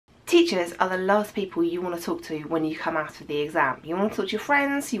Teachers are the last people you want to talk to when you come out of the exam. You want to talk to your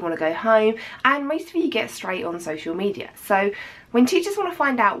friends, you want to go home, and most of you get straight on social media. So when teachers want to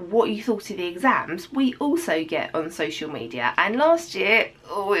find out what you thought of the exams, we also get on social media. And last year,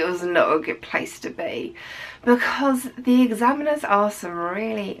 oh, it was not a good place to be, because the examiners asked some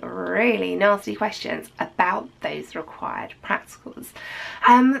really nasty questions about those required practicals.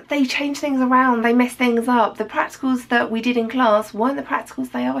 They changed things around, they messed things up. The practicals that we did in class weren't the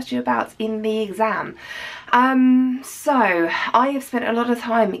practicals they asked you about in the exam. So I have spent a lot of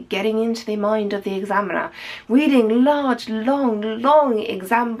time getting into the mind of the examiner, reading large, long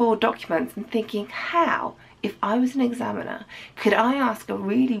exam board documents and thinking, how, if I was an examiner, could I ask a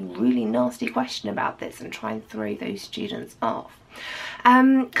really nasty question about this and try and throw those students off?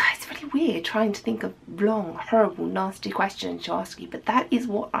 It's really weird trying to think of long, horrible, nasty questions to ask you, but that is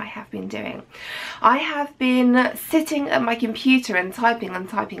what I have been doing. I have been sitting at my computer and typing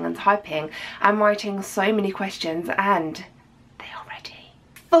and writing so many questions, and they are ready.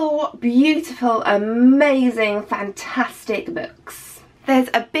 4 beautiful, amazing, fantastic books. There's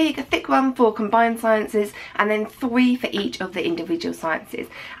a big thick one for combined sciences and then 3 for each of the individual sciences,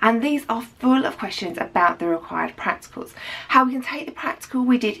 and these are full of questions about the required practicals. How we can take the practical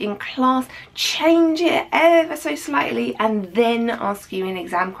we did in class, change it ever so slightly and then ask you an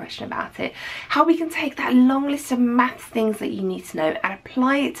exam question about it. How we can take that long list of maths things that you need to know and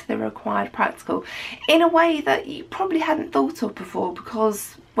apply it to the required practical in a way that you probably hadn't thought of before,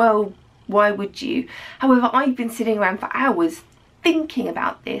 because, well, why would you? However, I've been sitting around for hours thinking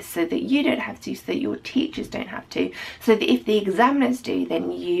about this so that you don't have to, so that your teachers don't have to, so that if the examiners do,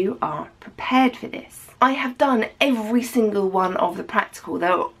 then you are prepared for this. I have done every single one of the practical.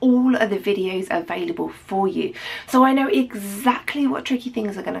 There are all of the videos available for you. So I know exactly what tricky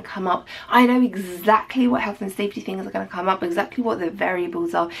things are going to come up. I know exactly what health and safety things are going to come up, exactly what the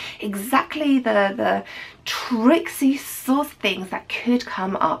variables are, exactly the tricksy sort of things that could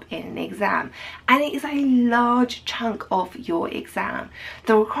come up in an exam. And it is a large chunk of your exam.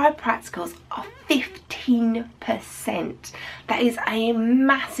 The required practicals are 15%. That is a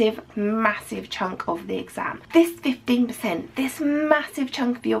massive chunk of the exam. This 15%, this massive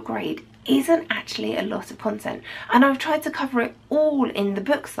chunk of your grade, isn't actually a lot of content, and I've tried to cover it all in the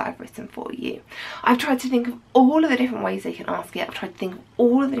books that I've written for you. I've tried to think of all of the different ways they can ask it. I've tried to think of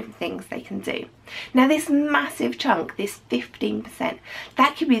all of the different things they can do. Now this massive chunk, this 15%,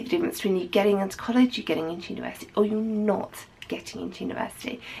 that could be the difference between you getting into college, you getting into university, or you're not getting into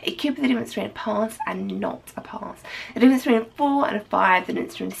university. It could be the difference between a pass and not a pass. The difference between a 4 and a 5, the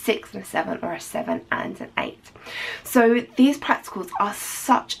difference between a 6 and a 7, or a 7 and an 8. So these practicals are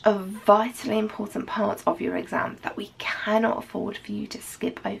such a vitally important part of your exam that we cannot afford for you to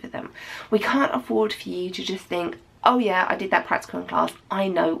skip over them. We can't afford for you to just think, oh yeah, I did that practical in class, I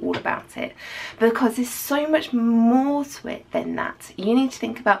know all about it. Because there's so much more to it than that. You need to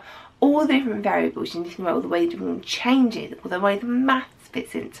think about all the different variables, you need to think about all the way the different changes, all the way the maths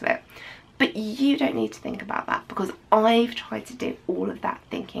fits into it. But you don't need to think about that, because I've tried to do all of that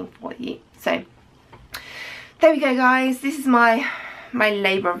thinking for you. So there we go, guys. This is my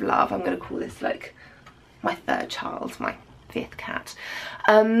labour of love. I'm going to call this like my 3rd child, my 5th cat.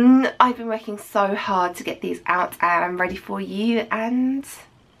 I've been working so hard to get these out and I'm ready for you, and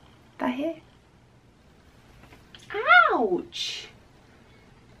they're here. Ouch!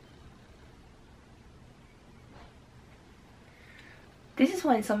 This is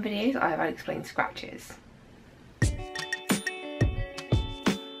why in some videos I have unexplained scratches.